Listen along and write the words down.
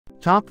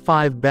Top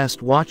 5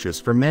 Best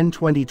Watches for Men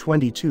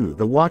 2022.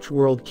 The watch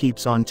world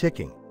keeps on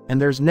ticking, and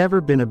there's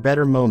never been a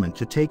better moment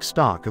to take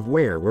stock of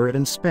where we're at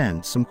and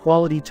spend some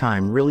quality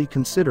time really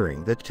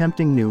considering that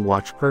tempting new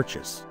watch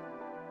purchase.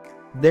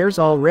 There's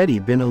already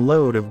been a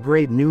load of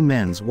great new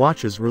men's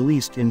watches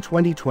released in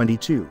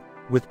 2022,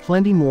 with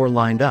plenty more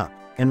lined up,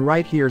 and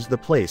right here's the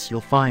place you'll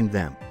find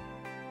them.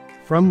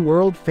 From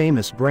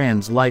world-famous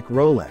brands like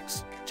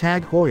Rolex,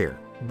 Tag Heuer,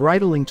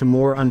 Breitling to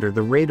more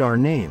under-the-radar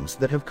names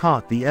that have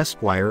caught the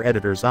Esquire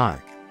editor's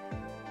eye.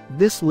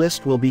 This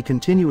list will be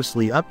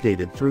continuously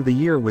updated through the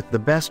year with the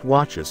best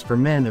watches for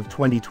men of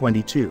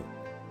 2022.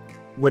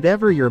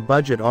 Whatever your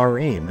budget, our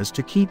aim is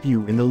to keep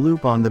you in the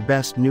loop on the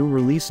best new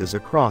releases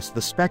across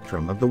the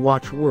spectrum of the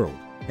watch world,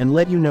 and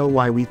let you know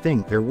why we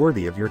think they're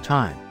worthy of your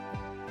time.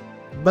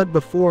 But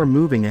before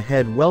moving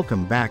ahead,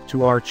 welcome back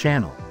to our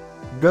channel.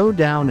 Go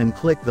down and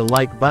click the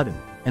like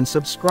button, and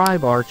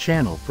subscribe our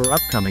channel for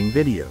upcoming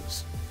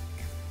videos.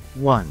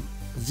 1.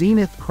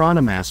 Zenith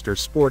Chronomaster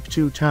Sport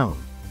 2-Tone.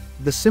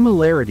 The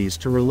similarities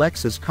to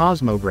Rolex's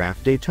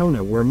Cosmograph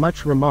Daytona were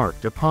much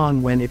remarked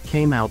upon when it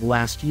came out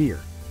last year,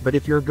 but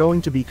if you're going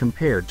to be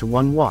compared to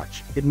one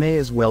watch, it may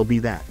as well be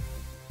that.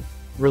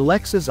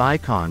 Rolex's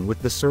icon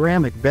with the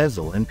ceramic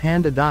bezel and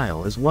panda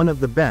dial is one of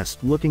the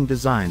best looking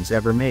designs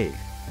ever made.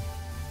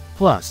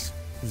 Plus,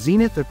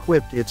 Zenith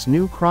equipped its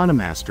new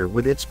Chronomaster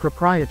with its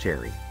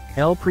proprietary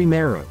El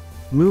Primero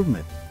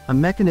movement, a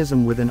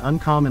mechanism with an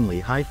uncommonly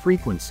high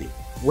frequency,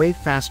 way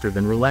faster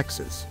than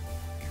Rolex's.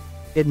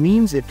 It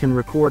means it can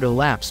record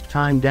elapsed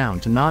time down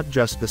to not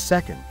just the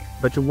second,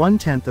 but to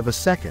 1/10 of a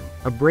second,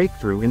 a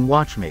breakthrough in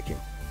watchmaking.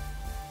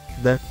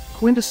 The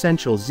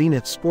quintessential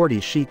Zenith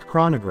sporty chic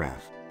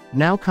chronograph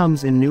now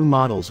comes in new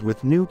models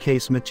with new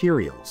case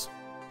materials.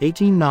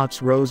 18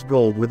 knots rose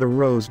gold with a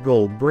rose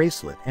gold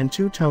bracelet and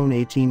 2-tone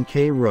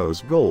 18K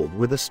rose gold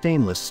with a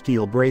stainless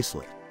steel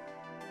bracelet.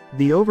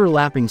 The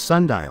overlapping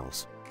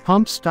sundials,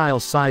 pump-style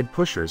side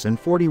pushers and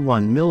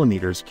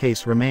 41mm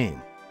case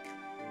remain.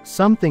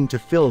 Something to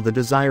fill the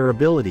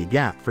desirability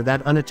gap for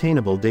that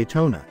unattainable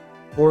Daytona,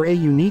 or a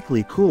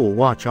uniquely cool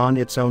watch on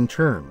its own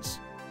terms.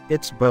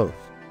 It's both.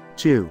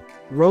 2.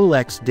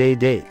 Rolex Day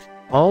Date.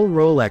 All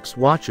Rolex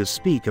watches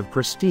speak of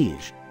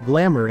prestige,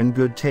 glamour and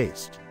good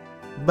taste.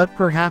 But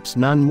perhaps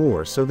none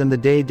more so than the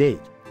Day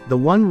Date, the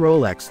one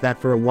Rolex that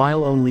for a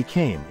while only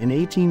came in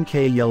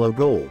 18K yellow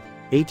gold,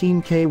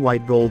 18K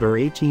white gold or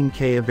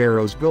 18K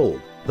Averroes gold,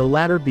 the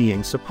latter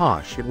being so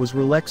posh it was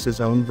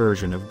Rolex's own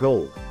version of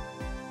gold.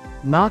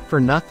 Not for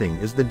nothing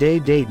is the Day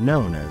Date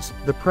known as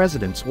the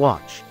President's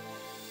Watch.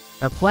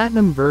 A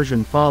platinum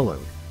version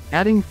followed,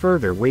 adding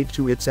further weight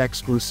to its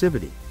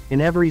exclusivity. In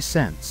every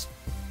sense,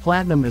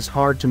 platinum is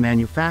hard to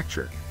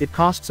manufacture, it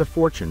costs a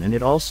fortune, and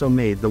it also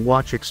made the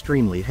watch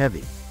extremely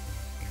heavy.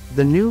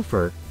 The new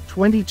for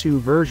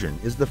 22 version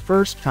is the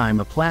first time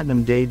a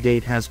platinum Day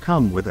Date has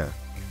come with a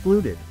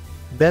fluted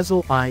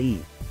bezel, i.e.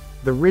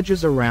 the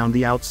ridges around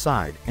the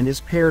outside, and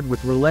is paired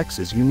with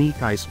Rolex's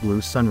unique ice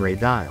blue sunray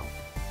dial.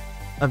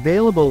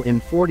 Available in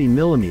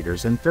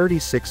 40mm and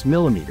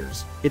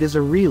 36mm, it is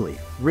a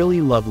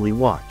really lovely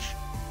watch.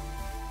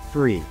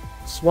 3.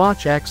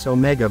 Swatch X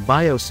Omega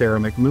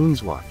Bioceramic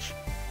Moonswatch.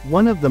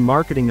 One of the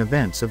marketing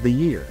events of the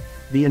year,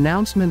 the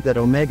announcement that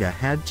Omega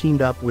had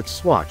teamed up with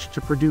Swatch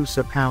to produce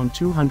a pound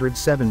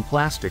 207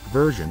 plastic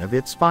version of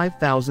its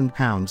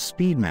 5,000-pound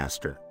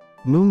Speedmaster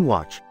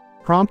Moonwatch,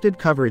 prompted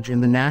coverage in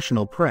the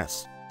national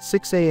press,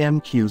 6 a.m.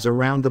 queues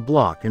around the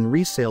block and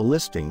resale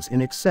listings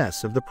in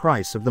excess of the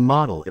price of the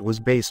model it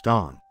was based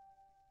on.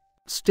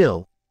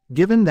 Still,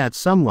 given that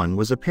someone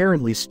was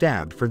apparently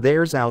stabbed for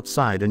theirs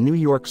outside a New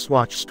York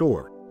Swatch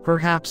store,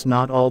 perhaps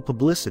not all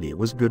publicity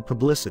was good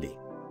publicity.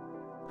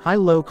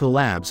 High-low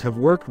collabs have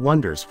worked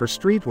wonders for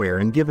streetwear,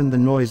 and given the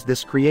noise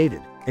this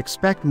created,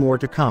 expect more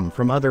to come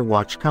from other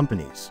watch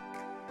companies.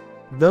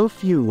 Though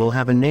few will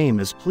have a name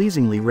as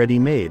pleasingly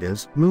ready-made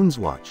as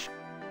Moonswatch.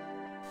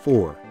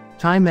 4.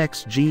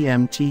 Timex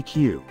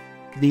GMT-Q.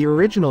 The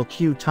original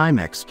Q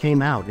Timex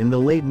came out in the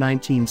late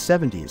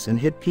 1970s and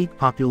hit peak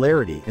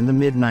popularity in the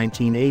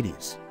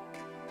mid-1980s.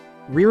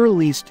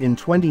 Re-released in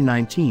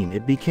 2019,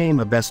 it became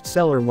a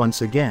bestseller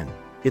once again,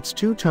 its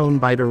 2-tone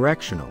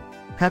bidirectional,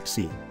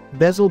 Pepsi,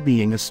 bezel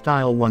being a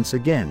style once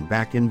again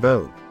back in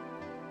vogue.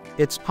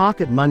 Its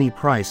pocket money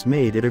price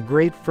made it a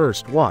great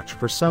first watch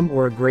for some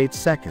or a great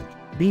second,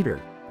 beater,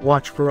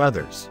 watch for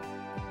others.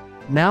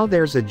 Now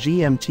there's a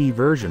GMT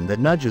version that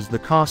nudges the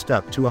cost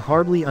up to a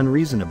hardly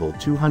unreasonable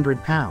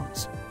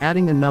 £200,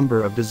 adding a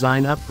number of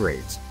design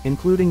upgrades,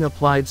 including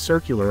applied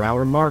circular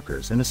hour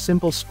markers and a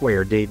simple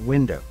square date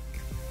window.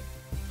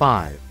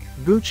 5.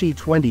 Gucci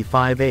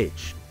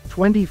 25H.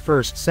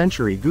 21st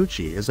century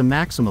Gucci is a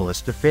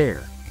maximalist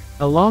affair.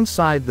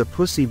 Alongside the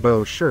pussy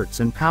bow shirts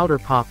and powder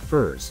pop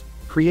furs,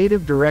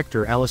 creative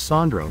director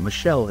Alessandro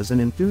Michele is an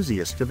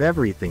enthusiast of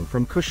everything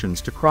from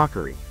cushions to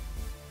crockery.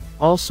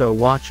 Also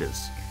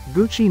watches.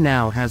 Gucci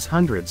now has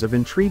hundreds of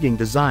intriguing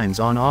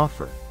designs on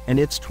offer, and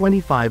its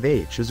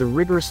 25H is a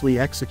rigorously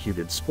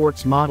executed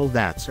sports model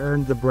that's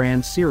earned the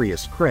brand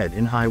serious cred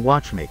in high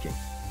watchmaking.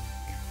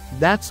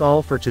 That's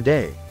all for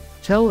today.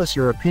 Tell us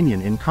your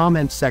opinion in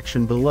comments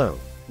section below.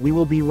 We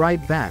will be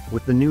right back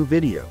with the new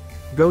video.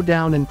 Go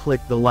down and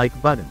click the like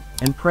button,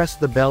 and press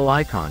the bell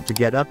icon to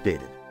get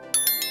updated.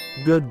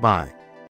 Goodbye.